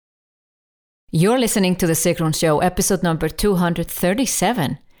You're listening to The Sigrun Show, episode number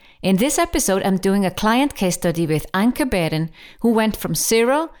 237. In this episode, I'm doing a client case study with Anke Beeren, who went from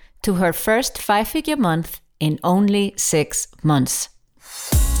 0 to her first 5-figure month in only 6 months.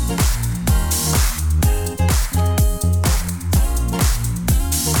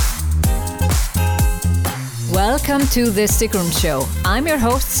 Welcome to The Sigrun Show. I'm your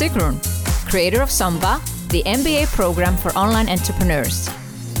host, Sigrun, creator of Samba, the MBA program for online entrepreneurs.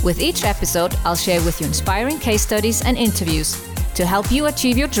 With each episode, I'll share with you inspiring case studies and interviews to help you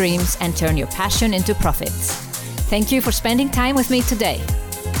achieve your dreams and turn your passion into profits. Thank you for spending time with me today.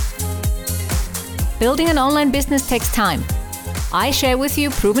 Building an online business takes time. I share with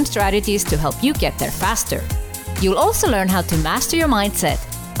you proven strategies to help you get there faster. You'll also learn how to master your mindset,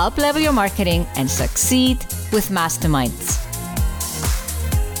 up-level your marketing, and succeed with masterminds.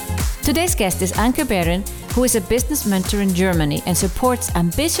 Today's guest is Anke Beeren, who is a business mentor in Germany and supports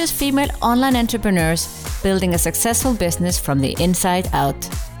ambitious female online entrepreneurs building a successful business from the inside out.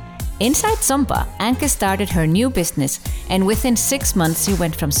 Inside Samba, Anke started her new business, and within 6 months she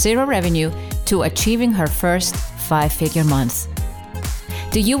went from 0 revenue to achieving her first 5-figure month.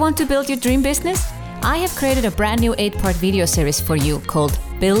 Do you want to build your dream business? I have created a brand new 8-part video series for you called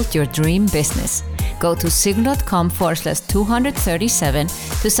Build Your Dream Business. Go to sigrun.com/237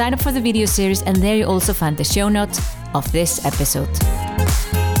 to sign up for the video series, and there you also find the show notes of this episode.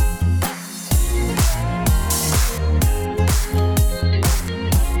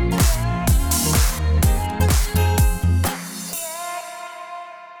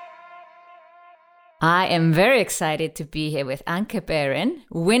 I am very excited to be here with Anke Beeren,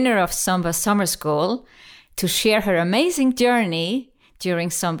 winner of Samba Summer School, to share her amazing journey during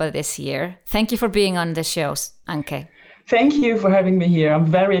Samba this year. Thank you for being on the show, Anke. Thank you for having me here. I'm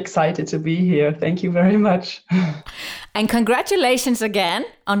very excited to be here. Thank you very much. And congratulations again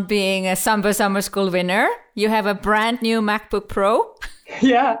on being a Samba Summer School winner. You have a brand new MacBook Pro.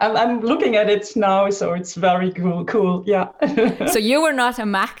 Yeah, I'm looking at it now, so it's very cool. Yeah. So you were not a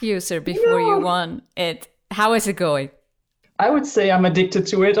Mac user before you won it. How is it going? I would say I'm addicted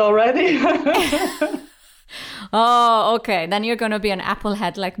to it already. Oh, okay. Then you're going to be an Apple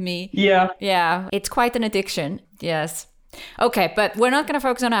head like me. Yeah. Yeah. It's quite an addiction. Yes. Okay. But we're not going to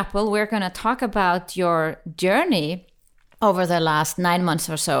focus on Apple. We're going to talk about your journey over the last 9 months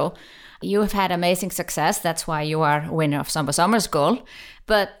or so. You have had amazing success. That's why you are winner of Samba Summer School.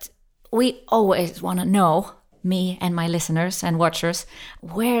 But we always want to know, me and my listeners and watchers,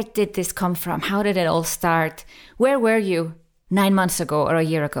 where did this come from? How did it all start? Where were you 9 months ago or a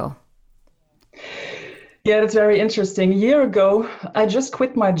year ago? Yeah, that's very interesting. A year ago, I just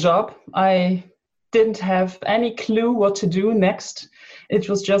quit my job. I didn't have any clue what to do next. It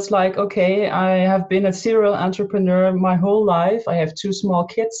was just like, okay, I have been a serial entrepreneur my whole life. I have 2 small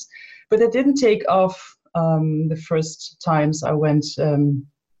kids, but it didn't take off the first times I was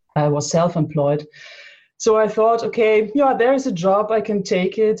self-employed. So I thought, okay, yeah, there is a job, I can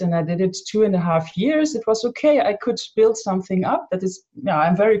take it. And I did it 2.5 years. It was okay. I could build something up that is,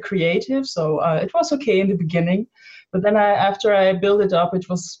 I'm very creative. So it was okay in the beginning. But then after I built it up, it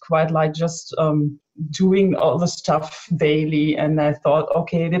was quite like just doing all the stuff daily. And I thought,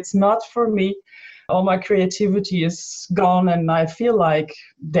 okay, it's not for me. All my creativity is gone and I feel like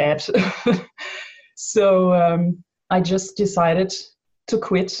dead. So I just decided to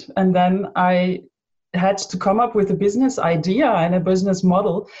quit. And then I had to come up with a business idea and a business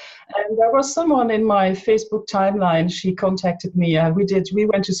model. And there was someone in my Facebook timeline, she contacted me. We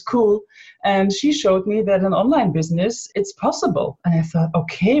went to school and she showed me that an online business, it's possible. And I thought,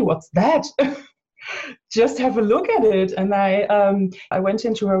 okay, what's that? Just have a look at it. And I went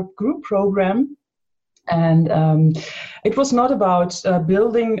into her group program. And it was not about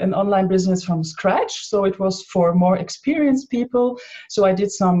building an online business from scratch. So it was for more experienced people. So I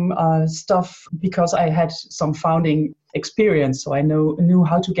did some stuff because I had some founding experience. So I knew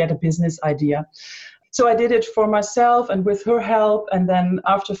how to get a business idea. So I did it for myself and with her help. And then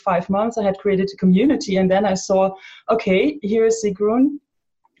after 5 months, I had created a community. And then I saw, okay, here is Sigrun.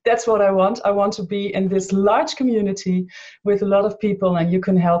 That's what I want. I want to be in this large community with a lot of people, and you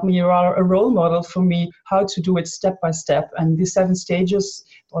can help me. You are a role model for me, how to do it step by step. And the 7 stages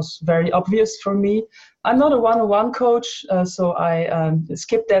was very obvious for me. I'm not a one-on-one coach, so I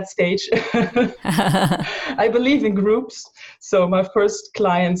skipped that stage. I believe in groups. So my first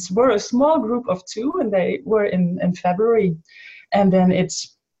clients were a small group of 2, and they were in February. And then it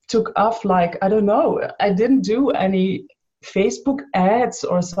took off like, I don't know, I didn't do any Facebook ads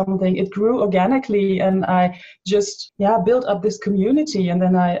or something. It grew organically, and I just built up this community. And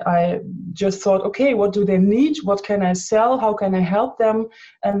then I just thought, okay, what do they need? What can I sell? How can I help them?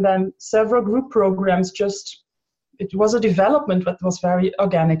 And then several group programs. It was a development that was very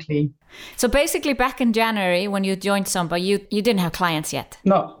organically. So basically, back in January when you joined Sompa, you didn't have clients yet.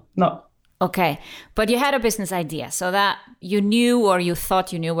 No. Okay, but you had a business idea, so that you knew, or you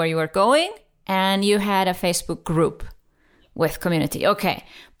thought you knew, where you were going, and you had a Facebook group with community. Okay,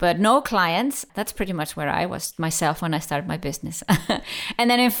 but no clients. That's pretty much where I was myself when I started my business.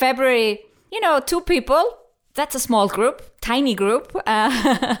 And then in February, 2 people, that's a small group, tiny group.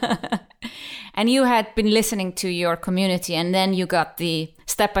 And you had been listening to your community, and then you got the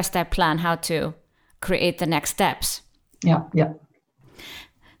step-by-step plan how to create the next steps. Yeah.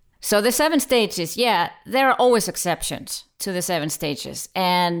 So the 7 stages, there are always exceptions to the 7 stages.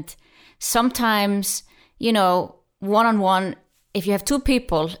 And sometimes, one-on-one, if you have 2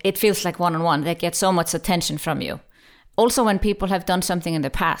 people, it feels like one-on-one. They get so much attention from you. Also, when people have done something in the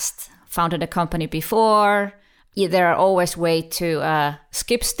past, founded a company before, there are always ways to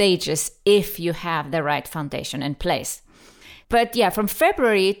skip stages if you have the right foundation in place. But from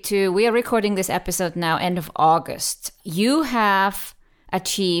February to, we are recording this episode now, end of August, you have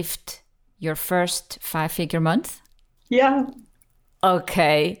achieved your first 5-figure month? Yeah.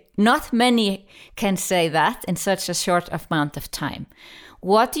 Okay. Not many can say that in such a short amount of time.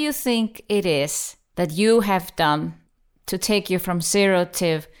 What do you think it is that you have done to take you from 0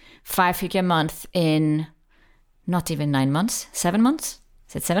 to 5-figure month in not even 9 months, 7 months?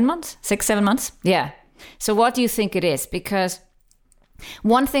 Is it 7 months? 6, 7 months? Yeah. So what do you think it is? Because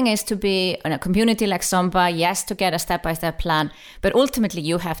one thing is to be in a community like Sompa, yes, to get a step-by-step plan, but ultimately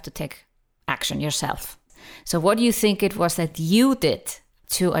you have to take action yourself. So what do you think it was that you did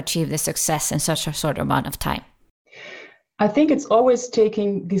to achieve the success in such a short amount of time? I think it's always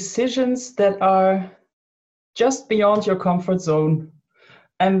taking decisions that are just beyond your comfort zone,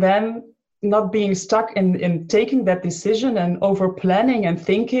 and then not being stuck in taking that decision and over planning and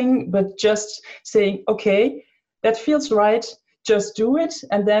thinking, but just saying, okay, that feels right. Just do it,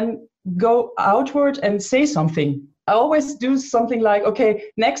 and then go outward and say something. I always do something like, okay,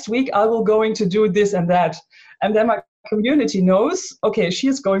 next week I will going to do this and that. And then my community knows, okay, she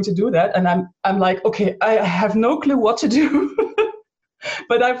is going to do that. And I'm like, okay, I have no clue what to do,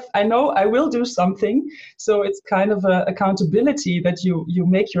 but I know I will do something. So it's kind of a accountability that you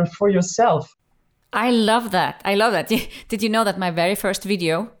make for yourself. I love that. Did you know that my very first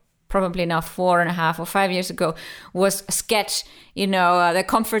video, probably now 4.5 or 5 years ago, was a sketch, the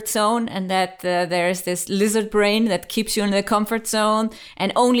comfort zone, and that there is this lizard brain that keeps you in the comfort zone,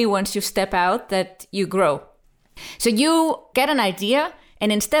 and only once you step out that you grow. So you get an idea,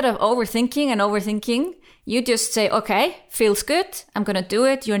 and instead of overthinking, you just say, okay, feels good, I'm going to do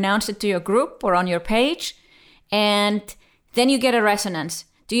it. You announce it to your group or on your page, and then you get a resonance.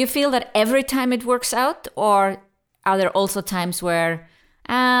 Do you feel that every time it works out, or are there also times where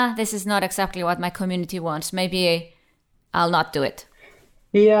this is not exactly what my community wants, maybe I'll not do it?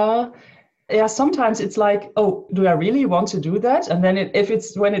 Yeah, sometimes it's like, oh, do I really want to do that? And then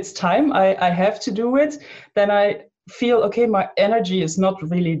when it's time, I have to do it, then I feel, okay, my energy is not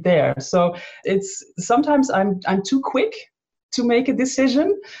really there. So it's sometimes I'm too quick to make a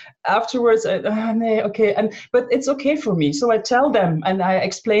decision. Afterwards, but it's okay for me. So I tell them and I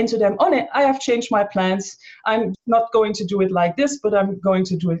explain to them, I have changed my plans. I'm not going to do it like this, but I'm going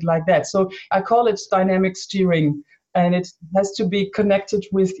to do it like that. So I call it dynamic steering. And it has to be connected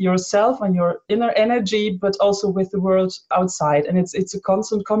with yourself and your inner energy, but also with the world outside. And it's a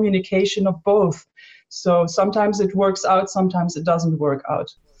constant communication of both. So sometimes it works out, sometimes it doesn't work out.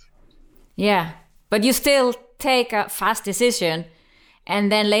 Yeah, but you still take a fast decision,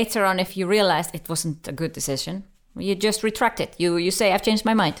 and then later on, if you realize it wasn't a good decision, you just retract it. You say, I've changed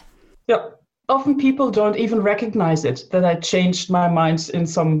my mind. Yeah. Often people don't even recognize it, that I changed my mind in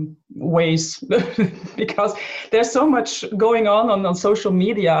some ways, because there's so much going on social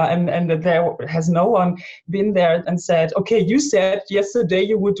media, and that there has no one been there and said, okay, you said yesterday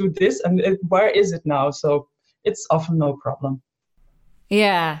you would do this, and where is it now? So it's often no problem.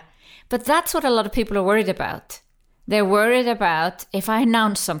 Yeah, but that's what a lot of people are worried about. They're worried about, if I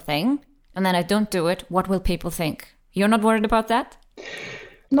announce something and then I don't do it, what will people think? You're not worried about that?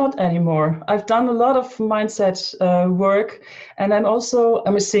 Not anymore. I've done a lot of mindset work, and I'm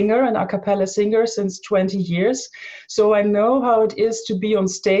a singer, an a cappella singer since 20 years. So I know how it is to be on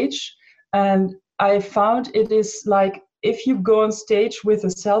stage, and I found it is like, if you go on stage with a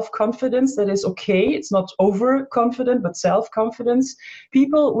self-confidence that is okay, it's not overconfident, but self-confidence,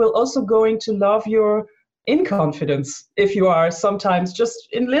 people will also going to love your in confidence. If you are sometimes just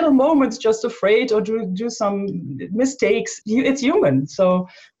in little moments just afraid or do some mistakes, it's human. So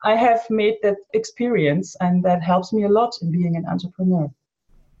I have made that experience, and that helps me a lot in being an entrepreneur.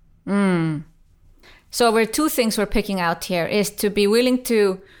 So we're two things we're picking out here is to be willing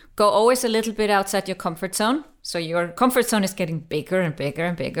to go always a little bit outside your comfort zone. So your comfort zone is getting bigger and bigger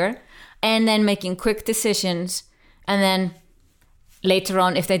and bigger, and then making quick decisions. And then later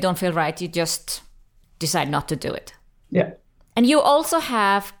on, if they don't feel right, you just decide not to do it. Yeah. And you also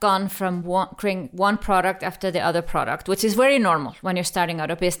have gone from creating one product after the other product, which is very normal when you're starting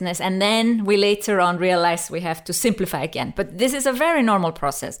out a business. And then we later on realize we have to simplify again. But this is a very normal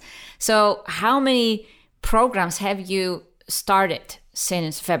process. So how many programs have you started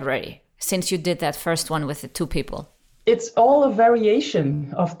since February, since you did that first one with the 2 people? It's all a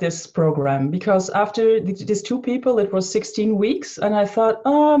variation of this program, because after these 2 people, it was 16 weeks. And I thought,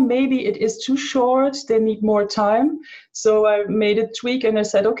 maybe it is too short. They need more time. So I made a tweak and I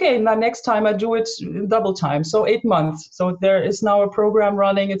said, okay, now next time I do it double time. So 8 months. So there is now a program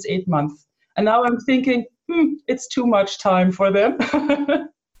running. It's 8 months. And now I'm thinking, it's too much time for them.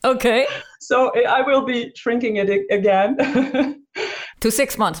 Okay. So I will be shrinking it again. To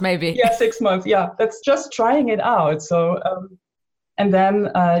 6 months, maybe. Yeah, 6 months. Yeah, that's just trying it out. So, and then,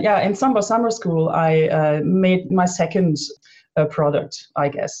 in summer school, I made my second product, I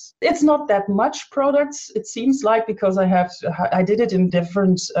guess. It's not that much products, it seems like, because I did it in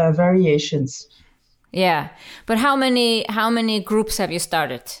different variations. Yeah, but how many groups have you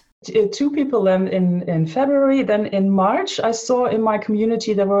started? 2 people then in February. Then in March, I saw in my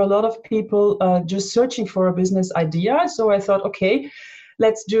community there were a lot of people just searching for a business idea. So I thought, okay,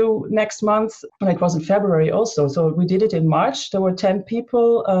 let's do next month. And it was in February also. So we did it in March. There were 10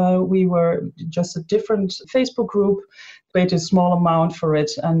 people. We were just a different Facebook group, paid a small amount for it.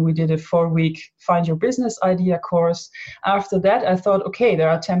 And we did a 4-week Find Your Business Idea course. After that, I thought, okay, there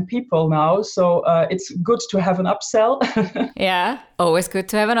are 10 people now. So it's good to have an upsell. Yeah, always good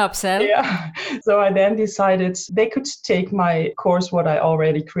to have an upsell. Yeah. So I then decided they could take my course, what I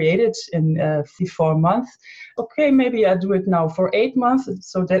already created in 4 months. Okay, maybe I do it now for 8 months.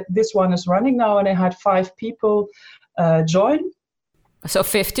 So that this one is running now, and I had 5 people join. So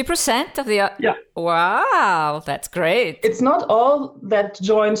 50% of the... Yeah. Wow, that's great. It's not all that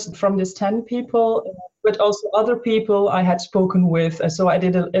joined from these 10 people, but also other people I had spoken with. So I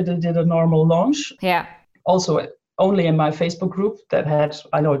did a normal launch. Yeah. Also only in my Facebook group that had,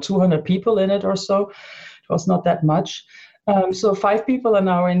 200 people in it or so. It was not that much. So 5 people are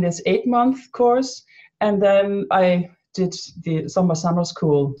now in this 8-month course. And then I did the summer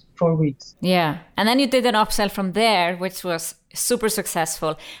school 4 weeks. Yeah. And then you did an upsell from there, which was super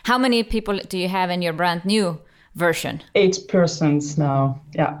successful. How many people do you have in your brand new version? 8 persons now.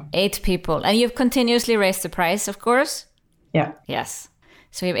 Yeah. 8 people. And you've continuously raised the price, of course? Yeah. Yes.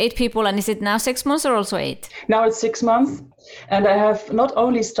 So you have 8 people. And is it now 6 months or also 8? Now it's 6 months. And I have not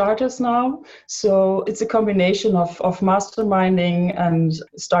only starters now, so it's a combination of masterminding and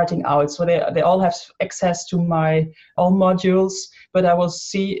starting out. So they all have access to my all modules, but I will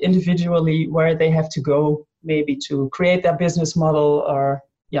see individually where they have to go, maybe to create their business model or,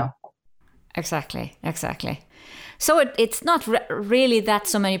 yeah. Exactly. So it's not really that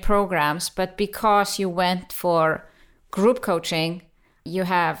so many programs, but because you went for group coaching, you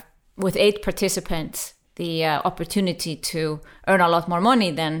have, with 8 participants, the opportunity to earn a lot more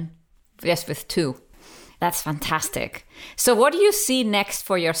money than just with 2. That's fantastic. So what do you see next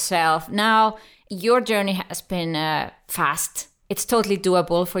for yourself? Now, your journey has been fast. It's totally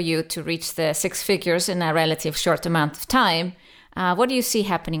doable for you to reach the 6 figures in a relative short amount of time. What do you see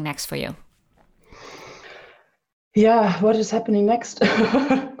happening next for you? Yeah, what is happening next?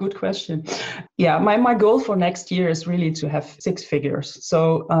 Good question. Yeah, my goal for next year is really to have 6 figures.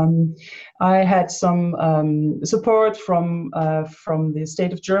 So I had some support from the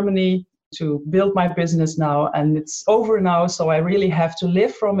state of Germany to build my business now, and it's over now. So I really have to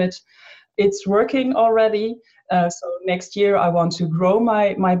live from it. It's working already. So next year I want to grow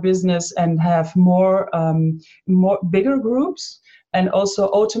my business and have more bigger groups. And also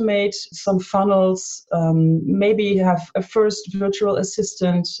automate some funnels, maybe have a first virtual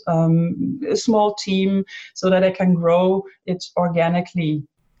assistant, a small team, so that I can grow it organically.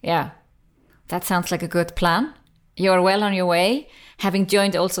 Yeah, that sounds like a good plan. You're well on your way, having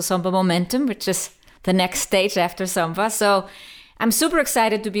joined also Samba Momentum, which is the next stage after Samba. So I'm super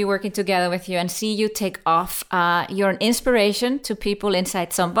excited to be working together with you and see you take off. You're an inspiration to people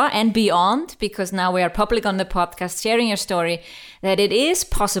inside Samba and beyond, because now we are public on the podcast, sharing your story, that it is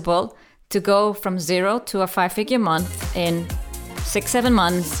possible to go from 0 to a 5-figure month in 6-7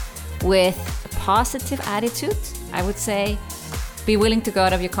 months with a positive attitude. I would say be willing to go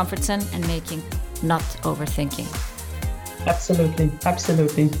out of your comfort zone and not overthinking. Absolutely.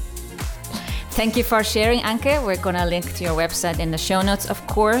 Thank you for sharing, Anke. We're going to link to your website in the show notes, of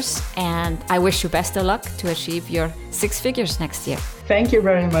course. And I wish you best of luck to achieve your 6 figures next year. Thank you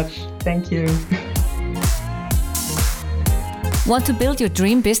very much. Thank you. Want to build your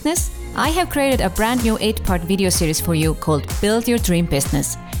dream business? I have created a brand new 8-part video series for you called Build Your Dream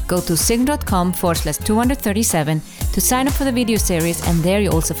Business. Go to sigrun.com/237 to sign up for the video series, and there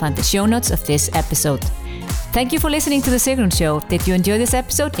you also find the show notes of this episode. Thank you for listening to The Sigrun Show. Did you enjoy this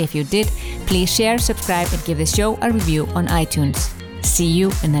episode? If you did, please share, subscribe, and give the show a review on iTunes. See you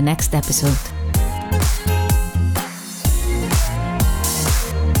in the next episode.